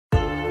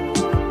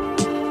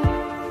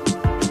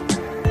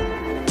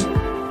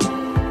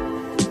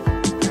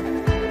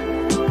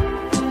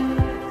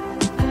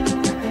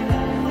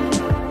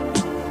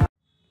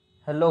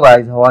Hello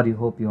guys, how are you?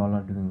 Hope you all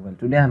are doing well.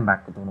 Today I'm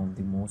back with one of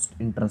the most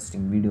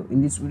interesting video.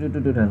 In this video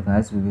tutorial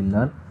guys, we will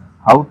learn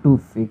how to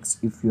fix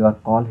if your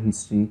call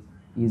history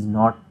is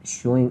not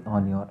showing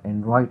on your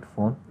Android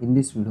phone. In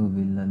this video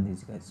we will learn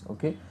this guys.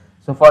 Okay,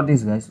 so for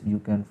this guys you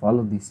can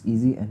follow this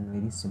easy and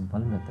very simple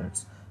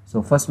methods.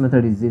 So first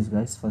method is this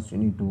guys. First you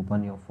need to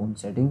open your phone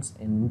settings,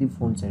 and in the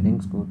phone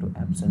settings go to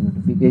apps and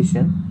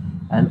notification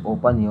and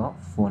open your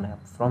phone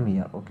app from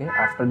here. Okay,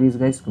 after this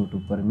guys go to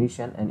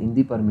permission, and in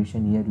the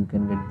permission here you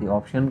can get the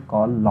option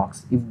call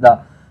locks. If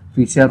the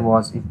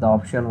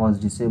option was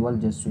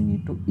disabled, just you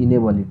need to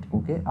enable it.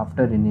 Okay,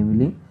 after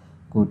enabling,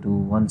 go to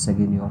once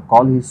again your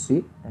call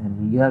history,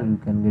 and here you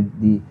can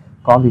get the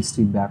call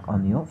history back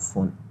on your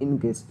phone. In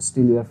case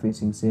still you are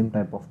facing same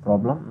type of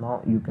problem,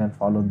 now you can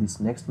follow this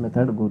next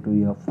method. Go to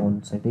your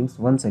phone settings,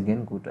 once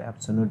again go to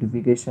apps and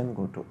notification,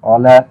 go to all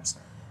apps,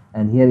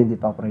 and here in the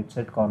top right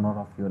side corner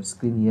of your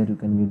screen, here you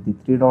can get the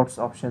three dots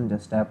option.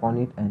 Just tap on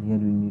it, and here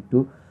you need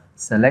to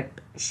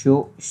select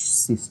show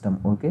system.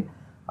 Okay,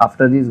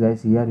 after this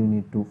guys, here you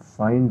need to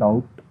find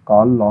out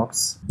call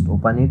logs,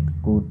 open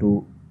it, go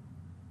to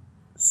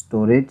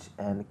storage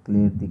and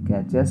clear the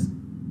caches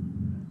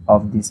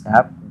of this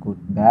app, go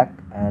back,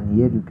 and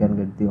here you can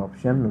get the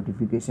option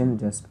notification.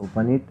 Just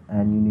open it,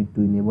 and you need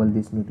to enable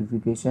this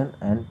notification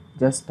and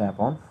just tap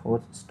on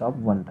force stop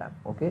one time.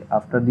 Okay,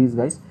 after this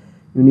guys,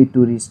 you need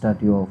to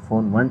restart your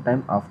phone one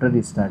time. After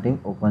restarting,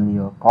 open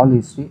your call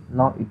history.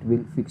 Now it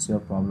will fix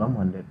your problem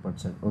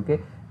 100%. Okay,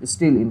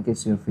 still in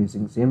case you're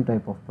facing same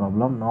type of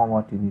problem, now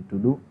what you need to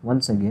do,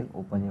 once again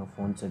open your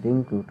phone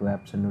setting, go to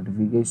apps and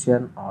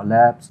notification, all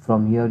apps.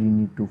 From here you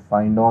need to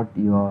find out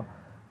your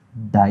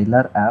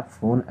dialer app,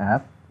 phone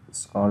app,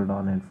 scroll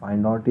down and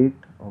find out it.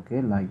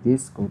 Okay, like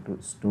this, go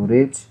to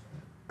storage,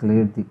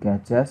 clear the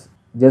caches.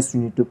 Just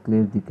you need to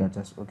clear the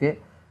caches. Okay,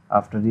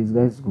 after this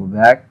guys, go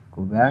back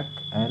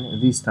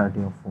and restart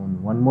your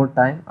phone one more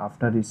time.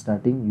 After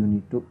restarting, you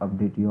need to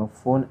update your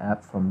phone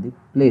app from the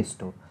Play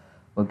Store.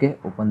 Okay,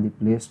 open the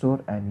Play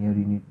Store, and here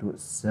you need to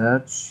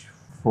search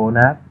phone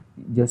app.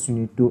 Just you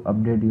need to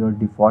update your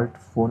default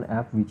phone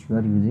app which you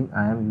are using.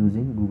 I am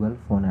using Google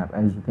phone app,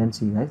 as you can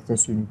see guys.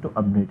 Just you need to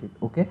update it.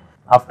 Okay,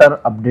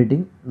 after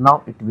updating,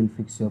 now it will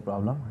fix your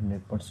problem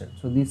 100%.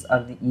 So these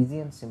are the easy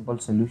and simple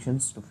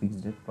solutions to fix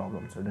that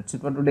problem. So that's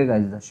it for today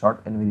guys, the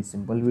short and very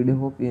simple video.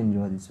 Hope you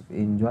enjoy this. If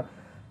you enjoy,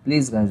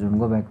 please guys don't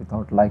go back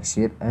without like,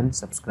 share and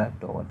subscribe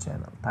to our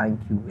channel. Thank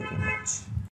you very much.